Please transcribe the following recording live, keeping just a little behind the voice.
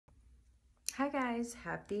Hi guys,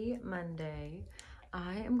 happy Monday.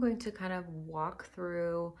 I am going to kind of walk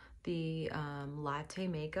through the latte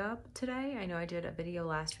makeup today. I know I did a video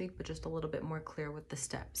last week, but just a little bit more clear with the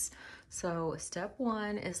steps. So step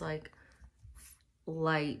one is like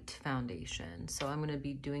light foundation. So I'm going to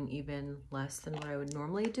be doing even less than what I would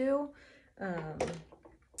normally do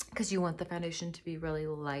because you want the foundation to be really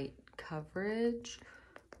light coverage.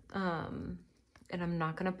 And I'm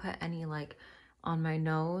not going to put any like on my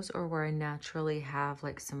nose or where I naturally have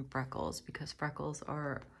like some freckles, because freckles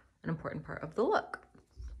are an important part of the look.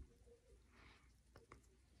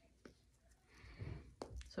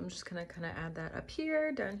 So I'm just gonna kind of add that up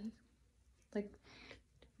here, down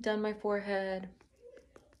my forehead.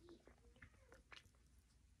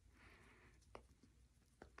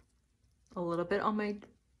 A little bit on my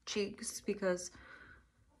cheeks because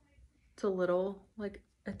it's a little, like,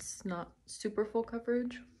 it's not super full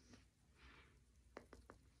coverage.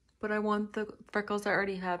 But I want the freckles I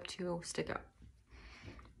already have to stick out.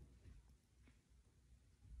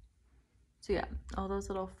 So yeah, all those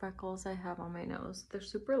little freckles I have on my nose, they're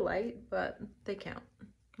super light, but they count,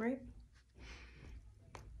 right?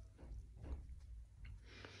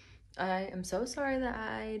 I am so sorry that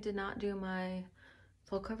I did not do my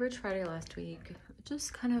full coverage Friday last week. It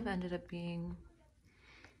just kind of ended up being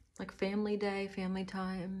like family day, family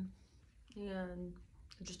time, and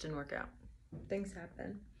it just didn't work out. Things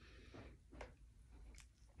happen.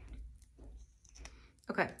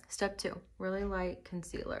 Okay, step two, really light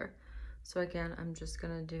concealer. So again, I'm just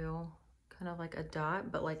gonna do kind of like a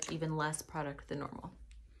dot, but like even less product than normal.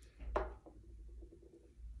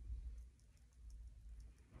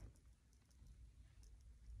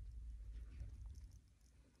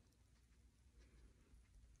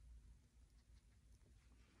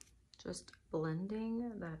 Just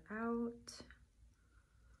blending that out.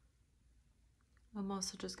 I'm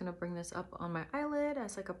also just gonna bring this up on my eyelid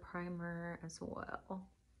as like a primer as well.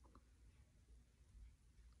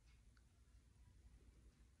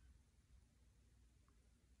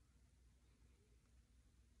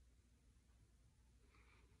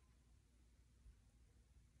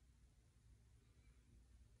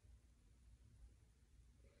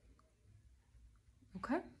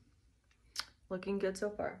 Okay, looking good so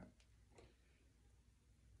far.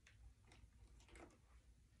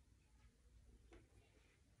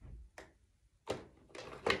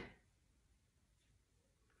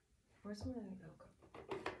 Where's my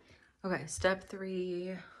okay, step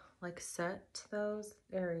three, like set those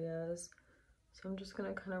areas. So I'm just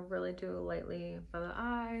gonna kind of really do lightly by the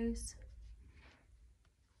eyes,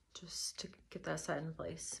 just to get that set in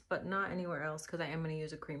place, but not anywhere else because I am gonna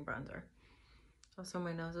use a cream bronzer. Also,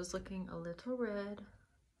 my nose is looking a little red,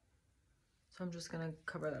 so I'm just gonna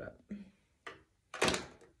cover that up.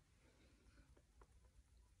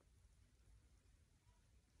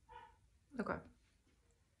 Okay.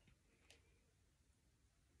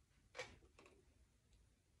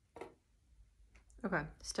 Okay,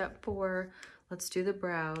 step four, let's do the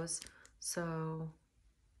brows. So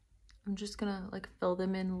I'm just gonna like fill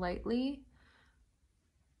them in lightly.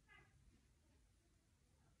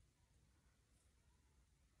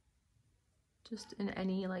 Just in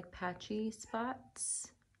any like patchy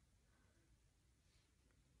spots.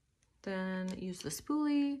 Then use the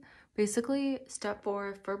spoolie. Basically, step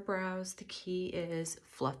four for brows, the key is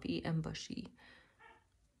fluffy and bushy.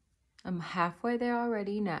 I'm halfway there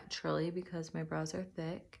already naturally because my brows are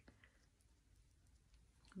thick.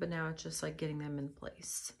 But now it's just like getting them in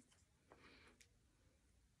place.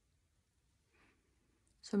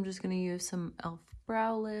 So I'm just gonna use some e.l.f.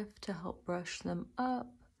 brow lift to help brush them up.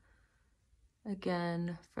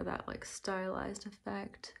 Again, for that like stylized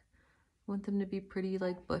effect. I want them to be pretty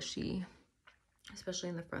like bushy, especially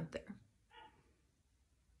in the front there.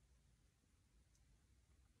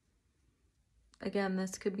 Again,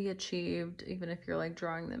 this could be achieved even if you're like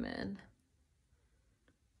drawing them in.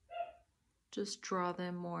 Just draw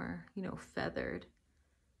them more, you know, feathered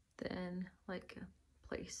than like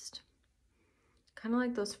placed. Kind of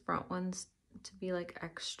like those front ones to be like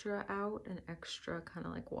extra out and extra kind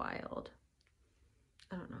of like wild.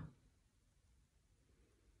 I don't know.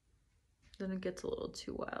 Then it gets a little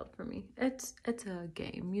too wild for me. It's a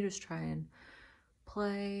game. You just try and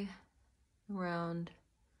play around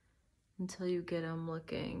until you get them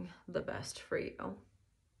looking the best for you.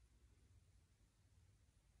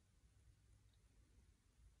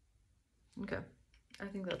 Okay, I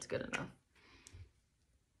think that's good enough.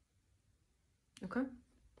 Okay.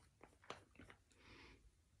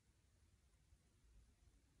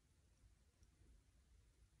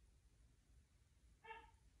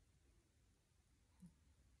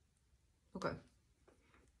 Okay.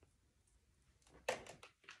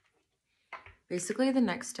 Basically, the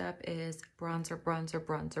next step is bronzer, bronzer,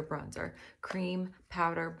 bronzer, bronzer. Cream,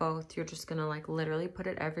 powder, both. You're just gonna like literally put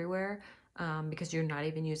it everywhere because you're not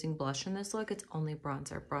even using blush in this look. It's only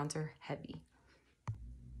bronzer, bronzer heavy.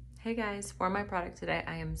 Hey guys, for my product today,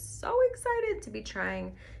 I am so excited to be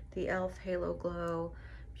trying the e.l.f. Halo Glow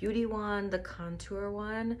Beauty Wand, the contour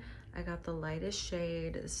one. I got the lightest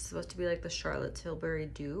shade. This is supposed to be like the Charlotte Tilbury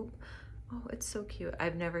dupe. Oh, it's so cute.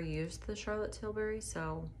 I've never used the Charlotte Tilbury,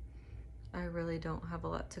 so I really don't have a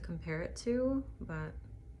lot to compare it to, but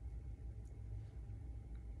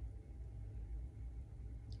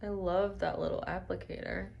I love that little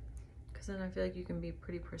applicator because then I feel like you can be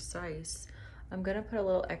pretty precise. I'm gonna put a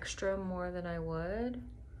little extra more than I would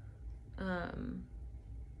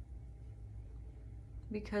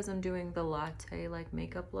because I'm doing the latte like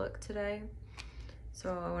makeup look today.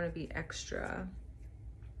 So I wanna be extra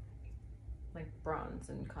like bronze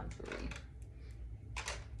and contoury.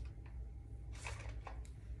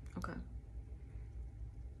 Okay.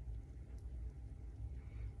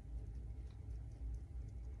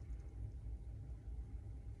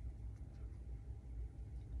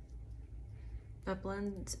 That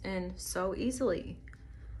blends in so easily.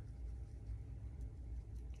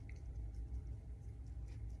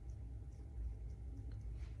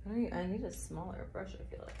 I need a smaller brush,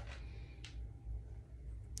 I feel like.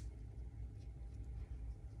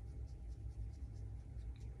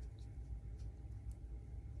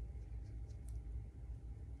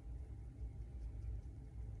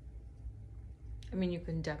 I mean, you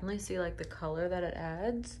can definitely see like the color that it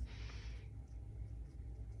adds.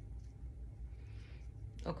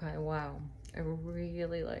 Okay, wow. I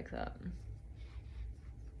really like that.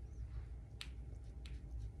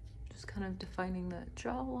 Just kind of defining that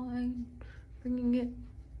jawline, bringing it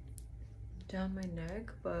down my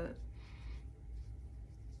neck, but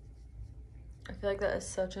I feel like that is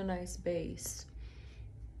such a nice base.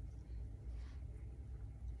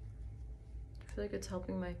 I feel like it's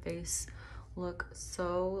helping my face look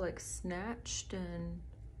so like snatched, and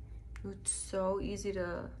it's so easy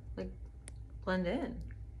to like blend in.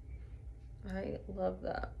 I love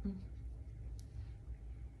that.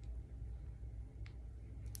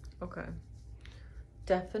 Okay,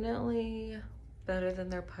 definitely better than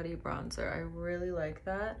their putty bronzer. I really like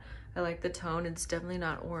that. I like the tone. It's definitely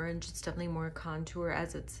not orange. It's definitely more contour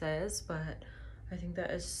as it says, but I think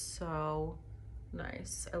that is so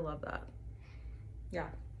nice. I love that. Yeah.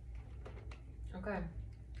 Okay.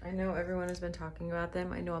 I know everyone has been talking about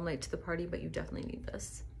them. I know I'm late to the party, but you definitely need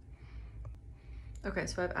this. Okay,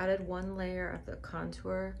 so I've added one layer of the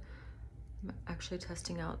contour. I'm actually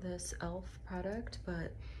testing out this e.l.f. product,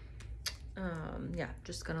 but yeah,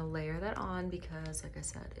 just gonna layer that on because like I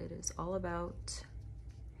said, it is all about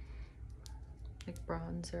like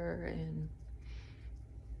bronzer and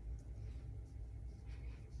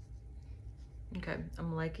okay,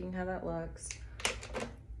 I'm liking how that looks.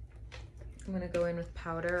 I'm gonna go in with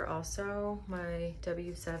powder also, my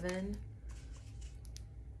W7.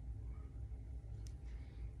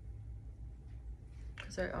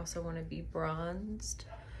 Because I also want to be bronzed.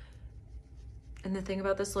 And the thing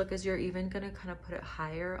about this look is you're even gonna kind of put it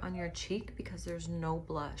higher on your cheek because there's no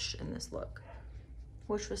blush in this look,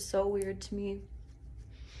 which was so weird to me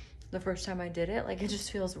the first time I did it. Like, it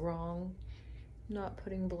just feels wrong not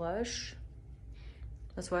putting blush.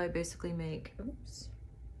 That's why I basically make, oops,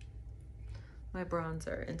 my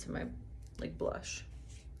bronzer into my like blush.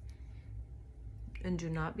 And do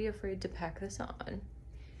not be afraid to pack this on.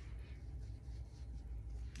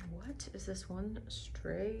 What is this one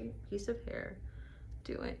stray piece of hair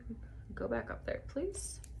doing? Go back up there,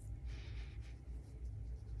 please.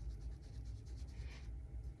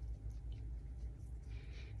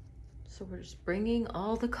 So we're just bringing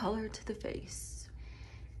all the color to the face.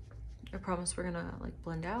 I promise we're gonna like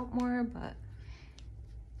blend out more, but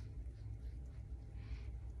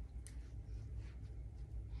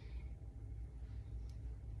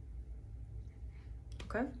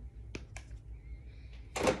okay.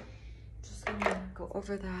 Just gonna go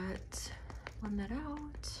over that, blend that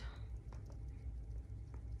out.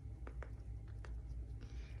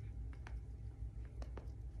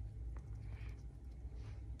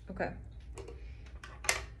 Okay.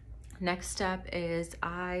 Next step is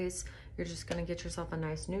eyes. You're just gonna get yourself a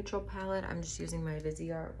nice neutral palette. I'm just using my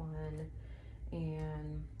Viseart one,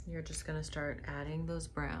 and you're just gonna start adding those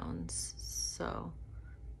browns. So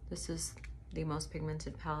this is the most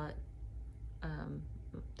pigmented palette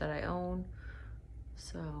that I own.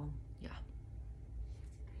 So yeah.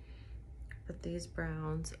 But these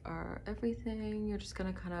browns are everything. You're just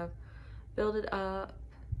gonna kind of build it up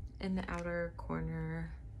in the outer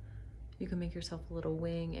corner You can make yourself a little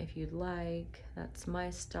wing if you'd like. That's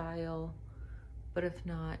my style. But if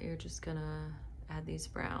not, you're just gonna add these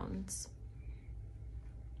browns.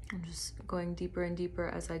 I'm just going deeper and deeper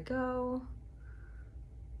as I go.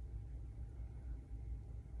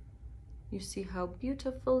 You see how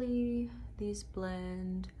beautifully these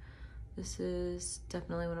blend. This is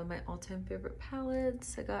definitely one of my all-time favorite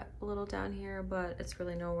palettes. I got a little down here, but it's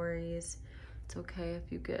really no worries. It's okay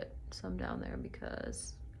if you get some down there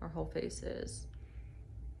because our whole face is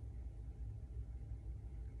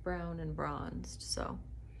brown and bronzed, so.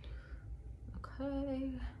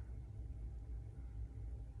 Okay.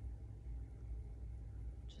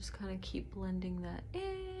 Just kind of keep blending that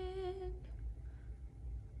in.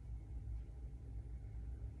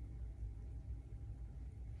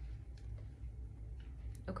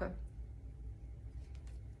 Okay.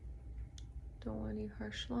 Don't want any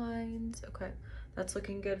harsh lines. Okay, that's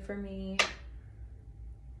looking good for me.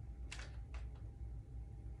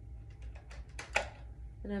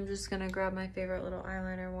 And I'm just gonna grab my favorite little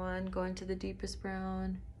eyeliner one, go into the deepest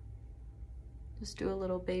brown. Just do a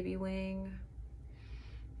little baby wing.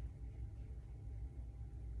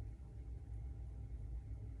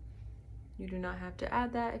 You do not have to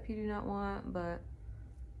add that if you do not want, but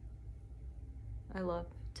I love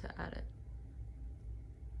to add it.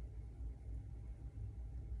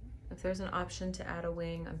 If there's an option to add a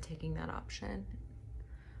wing, I'm taking that option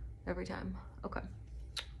every time. Okay.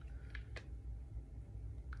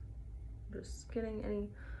 Just getting any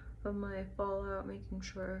of my fallout, making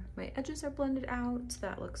sure my edges are blended out.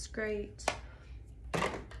 That looks great.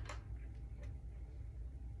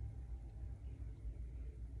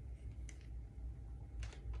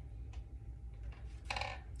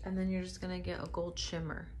 And then you're just gonna get a gold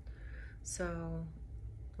shimmer. So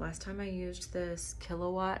last time I used this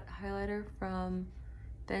Kilowatt highlighter from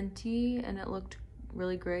Fenty and it looked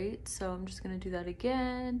really great. So I'm just gonna do that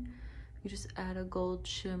again. You just add a gold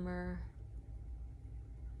shimmer.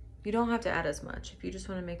 You don't have to add as much. If you just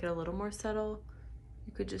wanna make it a little more subtle,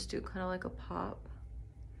 you could just do kind of like a pop.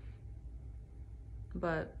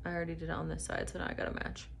 But I already did it on this side, so now I gotta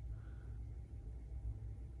match.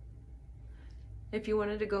 If you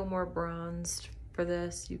wanted to go more bronzed for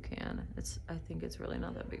this, you can. I think it's really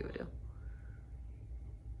not that big of a deal.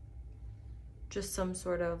 Just some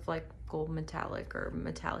sort of like gold metallic or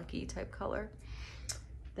metallic-y type color.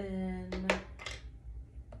 Then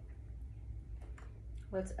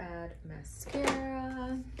let's add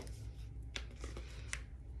mascara.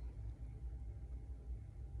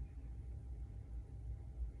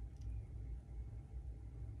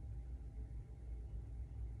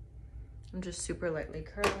 I'm just super lightly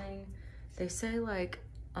curling. They say like,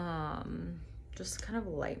 just kind of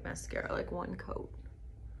light mascara, like one coat.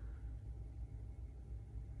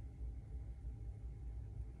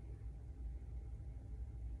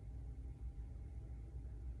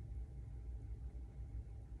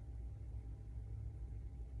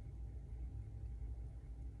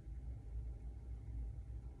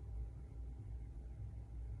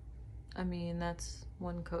 I mean, that's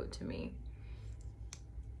one coat to me.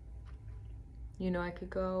 You know, I could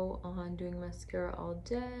go on doing mascara all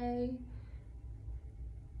day.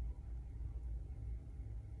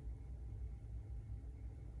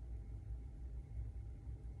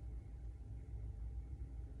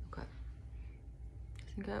 Okay.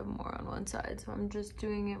 I think I have more on one side, so I'm just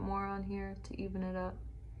doing it more on here to even it up.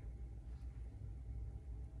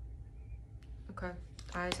 Okay,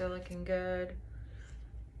 eyes are looking good.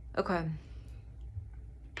 Okay.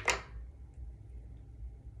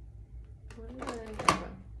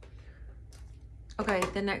 Okay,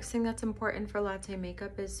 the next thing that's important for latte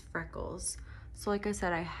makeup is freckles. So like I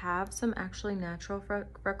said, I have some actually natural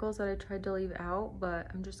freckles that I tried to leave out, but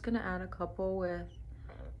I'm just gonna add a couple with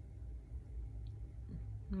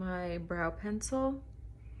my brow pencil.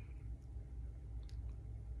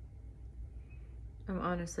 I'm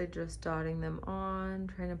honestly just dotting them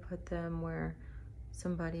on, trying to put them where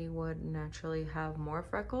somebody would naturally have more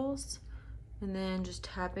freckles, and then just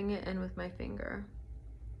tapping it in with my finger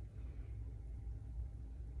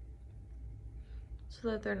so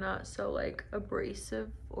that they're not so like abrasive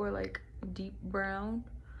or like deep brown,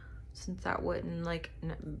 since that wouldn't like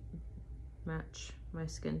match my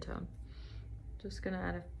skin tone. Just gonna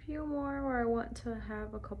add a few more where I want to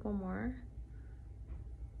have a couple more.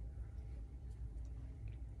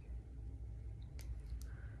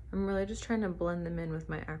 I'm really just trying to blend them in with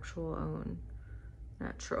my actual own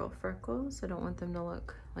natural freckles. I don't want them to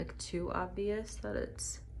look like too obvious that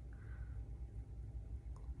it's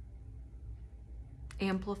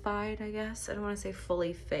amplified, I guess. I don't want to say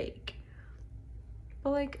fully fake, but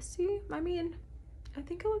like, see, I mean, I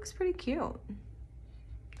think it looks pretty cute.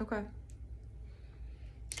 Okay.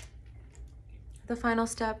 The final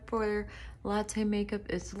step for latte makeup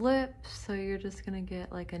is lips. So you're just gonna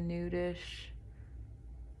get like a nudish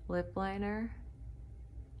lip liner.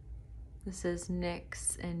 This is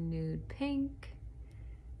NYX and Nude Pink.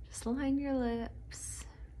 Just line your lips.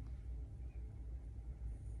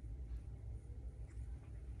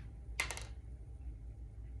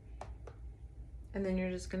 And then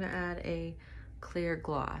you're just gonna add a clear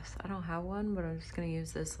gloss. I don't have one, but I'm just gonna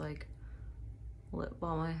use this like lip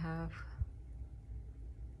balm I have,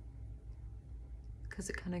 because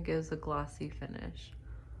it kind of gives a glossy finish.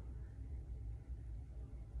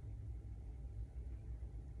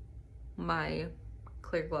 My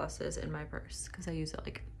clear gloss is in my purse because I use it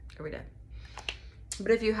like every day.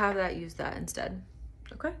 But if you have that, use that instead.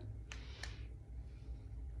 Okay.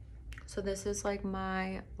 So this is like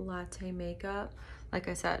my latte makeup. Like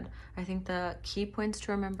I said, I think the key points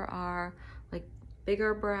to remember are like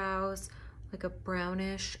bigger brows, like a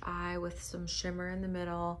brownish eye with some shimmer in the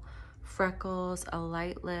middle, freckles, a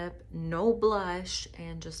light lip, no blush,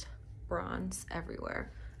 and just bronze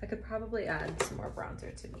everywhere. I could probably add some more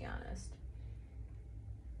bronzer, to be honest.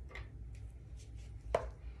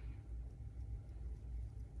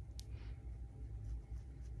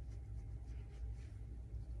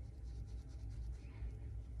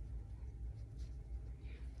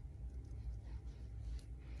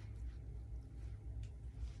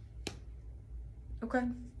 Okay,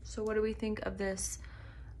 so what do we think of this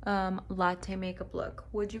latte makeup look?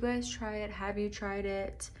 Would you guys try it? Have you tried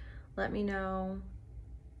it? Let me know.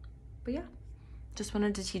 But yeah, just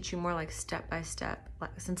wanted to teach you more like step by step,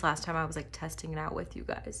 since last time I was like testing it out with you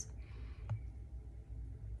guys.